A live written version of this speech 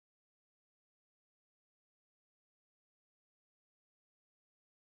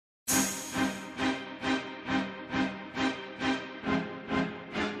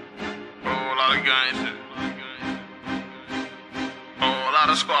lot of gang shit. Whole lot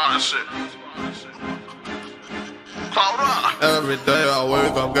of squad shit. Every day I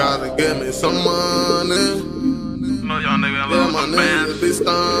wake up, gotta give me some money. Know y'all niggas Yeah, love my some bands. niggas be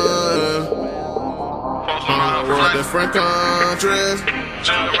stunning. Folks around the World flex. different countries.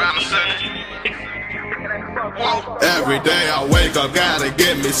 Chill around the city. Whoa. Every day I wake up, gotta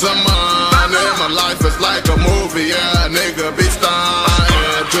give me some money. My life is like a movie, yeah, nigga be stunning.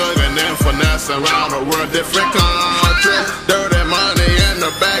 Jugging and finessing around the world, different countries. Dirty money in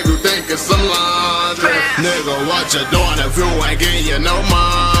the bag, you think it's some laundry. Nigga, what you doing if you ain't getting you no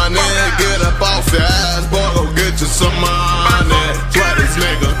money? Get up off your ass, boy, go get you some money. Swear these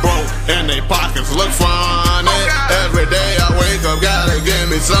niggas broke and they pockets look funny. Every day I wake up, gotta give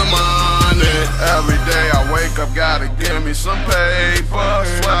me some money. Every day I wake up, gotta give me some paper.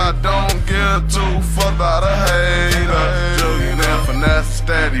 Swear I don't give two fuck about a hater. Jugging and finesse,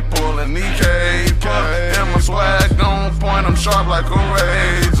 steady pulling the caper. And my swag on point, I'm sharp like a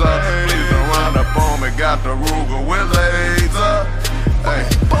razor. Please don't run up on me, got the Ruger with laser. Hey,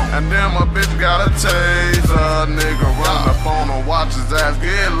 and then my bitch got a taser. Nigga run up on her, watch his ass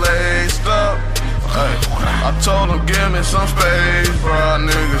get laced up. Hey, I told him give me some space, bruh.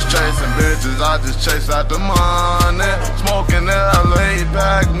 Niggas chasing bitches, I just chase out the money. Smoking LA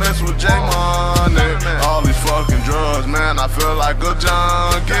pack, mix with J Money. All these fucking drugs, man, I feel like a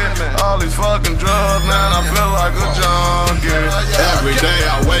junkie. All these fucking drugs, man, I feel like a junkie. Every day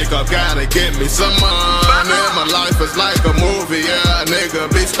I wake up, gotta get me some money. My life is like a movie, yeah,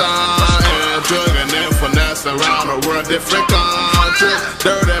 nigga be stunning. Jugging and finessing around the world, different countries.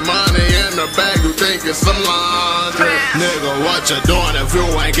 Dirty money in the bag, you think it's some laundry. Nigga, what you doing if you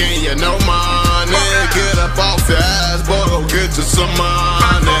ain't getting you no money? Get up off your ass, boy, go get you some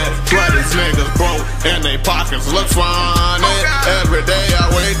money. Swear these niggas broke and they pockets look funny. Every day I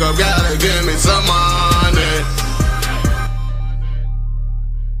wake up, gotta give me some money.